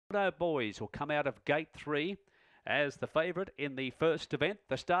Boys will come out of gate 3 as the favourite in the first event.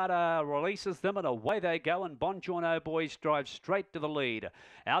 The starter releases them and away they go, and Bongiorno Boys drive straight to the lead.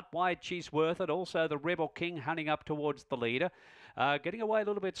 Out wide, She's Worth It. Also the Rebel King hunting up towards the leader. Getting away a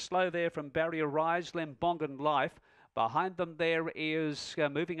little bit slow there from Barrier Rise, Lembongan Life. Behind them there is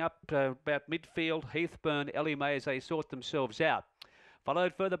moving up about midfield, Heathburn, Ellie May as they sort themselves out.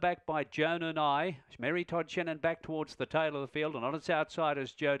 Followed further back by Joan and I. Mary Todd Shannon back towards the tail of the field, and on its outside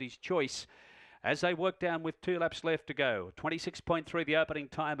is Jody's Choice. As they work down with 2 laps left to go. 26.3 the opening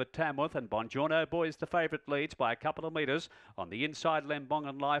time at Tamworth, and Bongiorno Boys the favourite leads by a couple of metres. On the inside,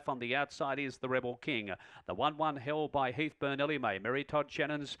 Lembongan Life. On the outside is the Rebel King. The 1-1 held by Heathburn Ellie May. Mary Todd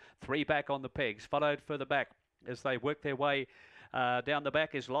Shannon's 3 back on the pegs. Followed further back as they work their way down the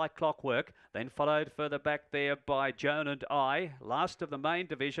back is Like Clockwork, then followed further back there by Joan and I. Last of the main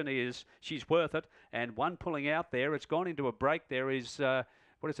division is She's Worth It, and one pulling out there. It's gone into a break. There is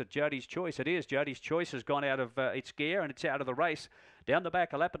what is it, Jody's Choice? It is. Jody's Choice has gone out of its gear and it's out of the race. Down the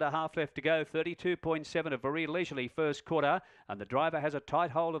back, a lap and a half left to go. 32.7, a very leisurely first quarter. And the driver has a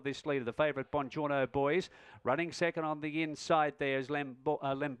tight hold of this leader, the favourite Bongiorno Boys. Running second on the inside there is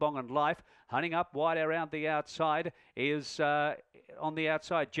Lembongan Life. Hunting up wide around the outside is on the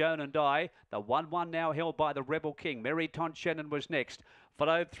outside Joan and I. The 1-1 now held by the Rebel King. Mary Todd Shannon was next.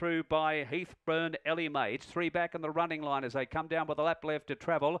 Followed through by Heathburn Ellie May. It's 3 back in the running line as they come down with a lap left to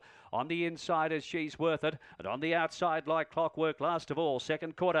travel. On the inside is She's Worth It. And on the outside, Like Clockwork, last of all,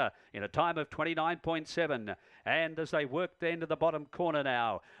 second quarter in a time of 29.7. And as they work the end of the bottom corner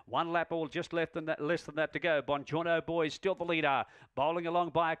now, 1 lap all just less than that to go. Bongiorno Boys still the leader, bowling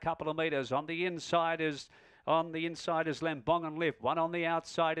along by a couple of metres. On the inside is Lembongan Lift. 1 on the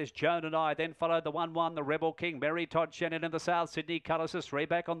outside is Joan and I. Then followed the 1-1, the Rebel King. Mary Todd Shannon in the South Sydney colours. 3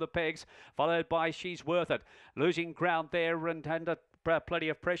 back on the pegs. Followed by She's Worth It. Losing ground there and plenty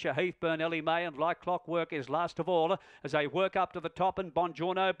of pressure. Heathburn Ellie May and Like Clockwork is last of all as they work up to the top, and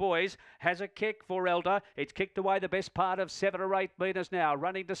Bongiorno Boys has a kick for Elder. It's kicked away the best part of 7 or 8 metres now.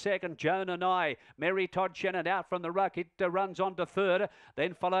 Running to second, Joan and I. Mary Todd Shannon out from the ruck. It runs on to third.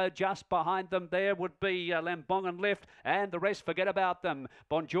 Then followed just behind them there would be Lembongan Lift, and the rest forget about them.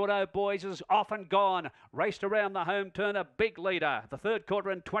 Bongiorno Boys is off and gone. Raced around the home turn, a big leader. The third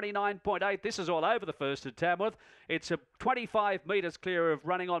quarter in 29.8. This is all over the first at Tamworth. It's a 25 metres clear of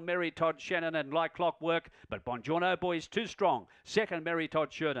running on Mary Todd Shannon and Like Clockwork, but Bongiorno Boys too strong. Second, Mary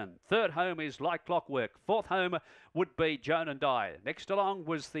Todd Shannon. Third home is Like Clockwork. Fourth home would be Joan and I. Next along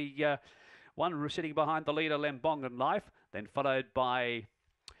was the one sitting behind the leader, Lembongan Life, then followed by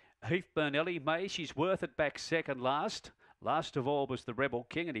Heathburn Ellie May. She's Worth It back second last. Last of all was the Rebel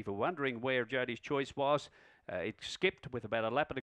King, and if you're wondering where Jody's Choice was, it skipped with about a lap and